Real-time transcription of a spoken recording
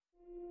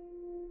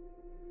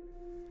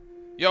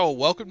Yo,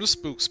 welcome to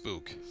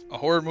Spook-Spook, a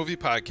horror movie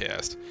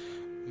podcast.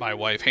 My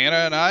wife Hannah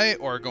and I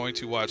are going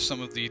to watch some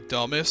of the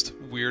dumbest,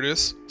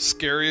 weirdest,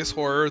 scariest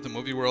horror the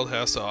movie world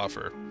has to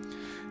offer.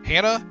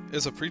 Hannah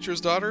is a preacher's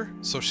daughter,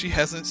 so she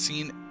hasn't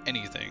seen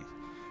anything.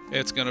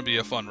 It's going to be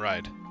a fun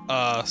ride.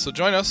 So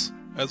join us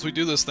as we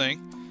do this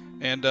thing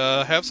and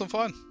have some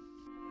fun.